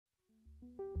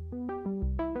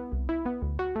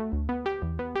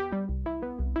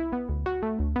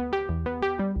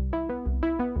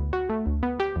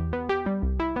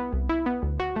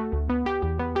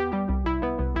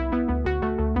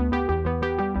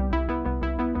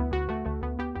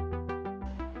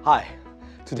Hi,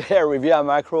 today our Riviera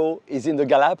Macro is in the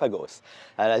Galapagos.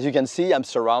 And as you can see, I'm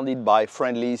surrounded by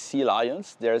friendly sea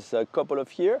lions. There's a couple of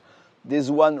here.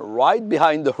 There's one right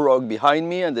behind the rock behind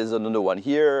me, and there's another one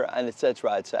here, and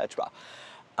etc., etc.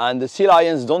 And the sea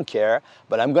lions don't care,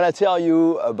 but I'm gonna tell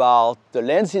you about the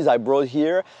lenses I brought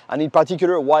here, and in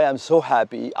particular why I'm so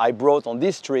happy I brought on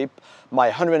this trip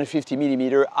my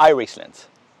 150mm IRIX lens.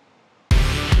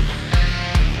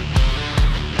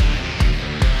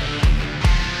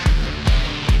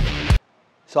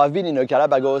 So I've been in the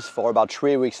Galapagos for about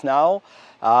 3 weeks now,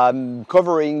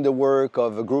 covering the work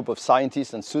of a group of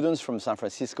scientists and students from San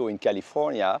Francisco in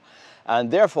California.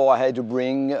 And therefore I had to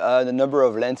bring a number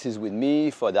of lenses with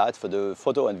me for that, for the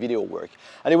photo and video work.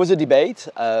 And it was a debate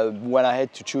when I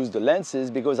had to choose the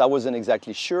lenses because I wasn't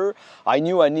exactly sure. I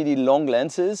knew I needed long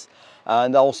lenses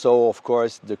and also, of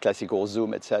course, the classical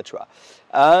zoom, etc.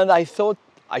 And I thought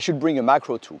I should bring a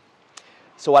macro too.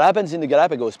 So what happens in the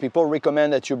Galapagos, people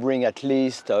recommend that you bring at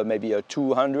least maybe a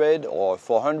 200 or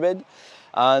 400,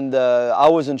 and I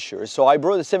wasn't sure. So I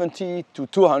brought a 70 to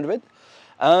 200,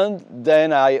 and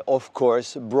then I, of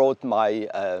course, brought my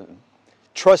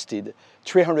trusted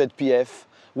 300 PF,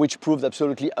 which proved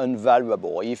absolutely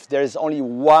invaluable. If there's only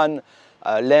one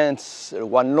lens,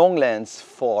 one long lens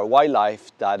for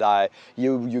wildlife that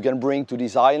you can bring to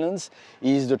these islands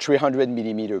is the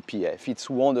 300mm PF. It's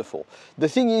wonderful. The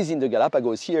thing is, in the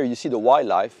Galapagos here, you see the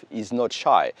wildlife is not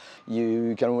shy.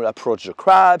 You can approach the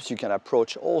crabs, you can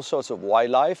approach all sorts of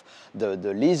wildlife, the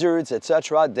lizards,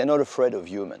 etc. They're not afraid of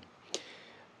human.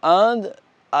 And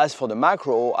as for the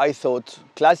macro, I thought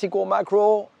classical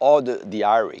macro or the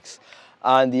IRIX.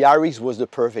 And the IRIX was the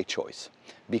perfect choice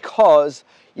because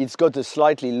it's got a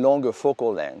slightly longer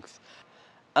focal length.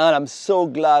 And I'm so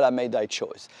glad I made that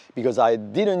choice because I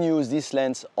didn't use this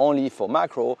lens only for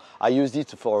macro, I used it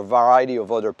for a variety of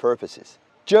other purposes.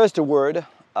 Just a word,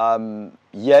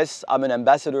 yes, I'm an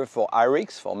ambassador for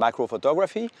IRIX, for macro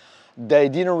photography. They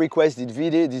didn't request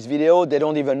this video, they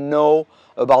don't even know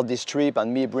about this trip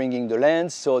and me bringing the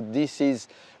lens, so this is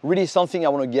really something I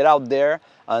want to get out there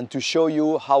and to show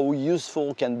you how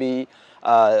useful can be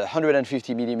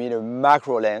 150mm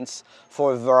macro lens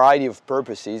for a variety of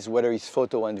purposes, whether it's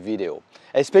photo and video,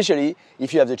 especially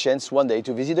if you have the chance one day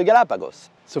to visit the Galapagos.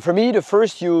 So for me, the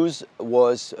first use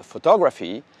was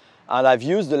photography, and I've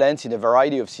used the lens in a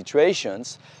variety of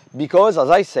situations because, as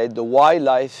I said, the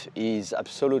wildlife is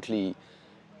absolutely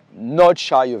not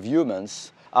shy of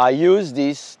humans. I used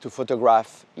this to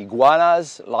photograph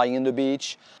iguanas lying on the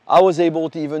beach. I was able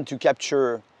to even to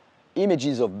capture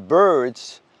images of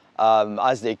birds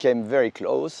as they came very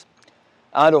close.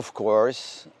 And of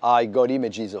course, I got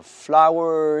images of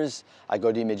flowers, I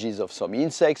got images of some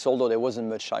insects, although there wasn't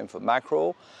much time for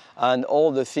macro, and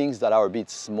all the things that are a bit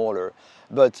smaller.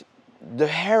 But the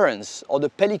herons or the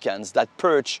pelicans that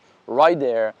perch right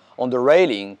there on the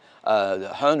railing,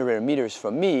 100 meters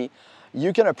from me,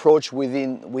 you can approach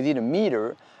within a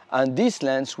meter, and this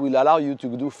lens will allow you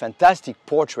to do fantastic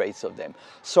portraits of them.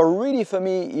 So really for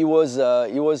me, it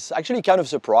was actually kind of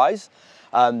surprised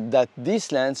that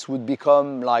this lens would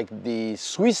become like the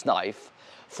Swiss knife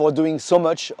for doing so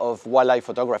much of wildlife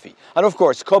photography. And of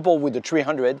course, coupled with the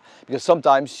 300, because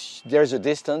sometimes there's a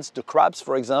distance. The crabs,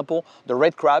 for example, the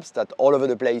red crabs that all over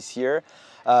the place here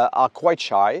are quite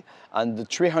shy, and the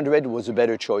 300 was a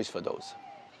better choice for those.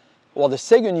 Well, the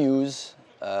second use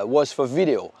was for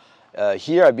video.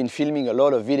 Here I've been filming a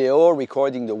lot of video,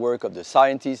 recording the work of the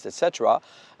scientists, etc.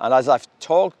 And as I've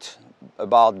talked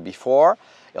about before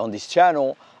on this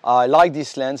channel, I like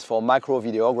this lens for macro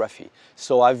videography.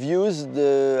 So I've used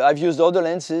other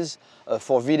lenses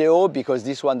for video because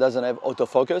this one doesn't have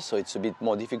autofocus, so it's a bit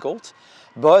more difficult.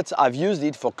 But I've used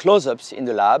it for close-ups in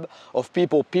the lab of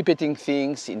people pipetting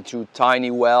things into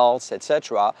tiny wells,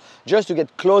 etc. just to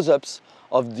get close-ups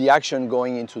of the action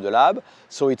going into the lab.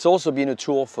 So it's also been a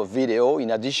tool for video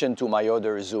in addition to my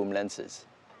other zoom lenses.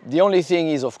 The only thing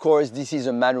is, of course, this is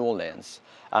a manual lens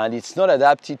and it's not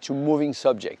adapted to moving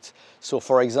subjects. So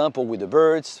for example, with the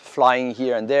birds flying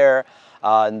here and there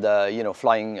and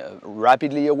flying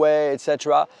rapidly away,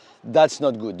 etc., that's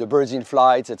not good. The birds in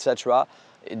flights, etc.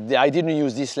 I didn't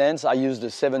use this lens. I used the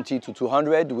 70 to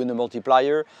 200 with the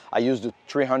multiplier. I used the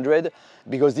 300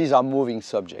 because these are moving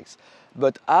subjects.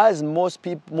 But as most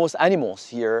animals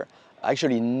here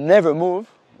actually never move,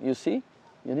 you see,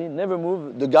 You need never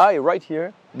move. The guy right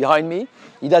here behind me,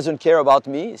 he doesn't care about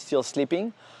me, he's still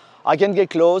sleeping. I can get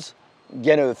close,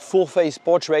 get a full face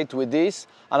portrait with this,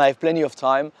 and I have plenty of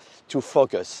time to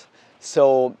focus.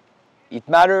 So it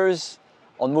matters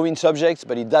on moving subjects,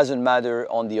 but it doesn't matter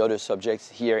on the other subjects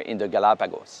here in the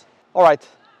Galapagos. All right,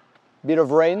 bit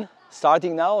of rain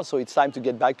starting now, so it's time to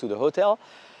get back to the hotel.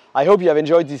 I hope you have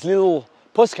enjoyed this little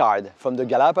postcard from the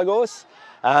Galapagos.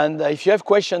 And if you have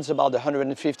questions about the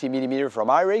 150mm from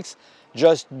IRIX,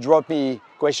 just drop me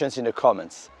questions in the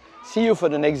comments. See you for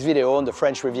the next video on the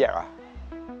French Riviera.